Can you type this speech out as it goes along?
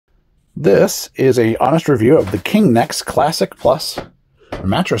This is a honest review of the Kingnex Classic Plus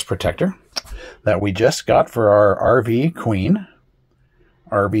mattress protector that we just got for our RV Queen,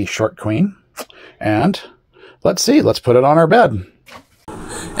 RV Short Queen. And let's put it on our bed.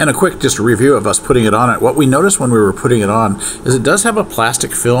 And a quick just review of us putting it on it. What we noticed when we were putting it on is it does have a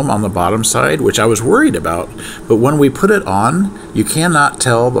plastic film on the bottom side, which I was worried about. But when we put it on, you cannot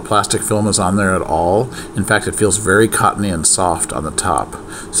tell the plastic film is on there at all. In fact, it feels very cottony and soft on the top.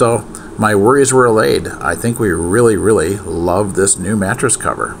 So my worries were allayed. I think we really, really love this new mattress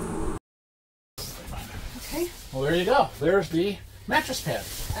cover. Okay. Well, there you go. There's the mattress pad.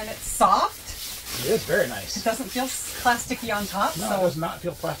 And it's soft. It is very nice. It doesn't feel plasticky on top. No, so. it does not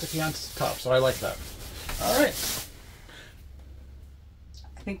feel plasticky on top, so I like that. All right.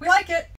 I think we like it.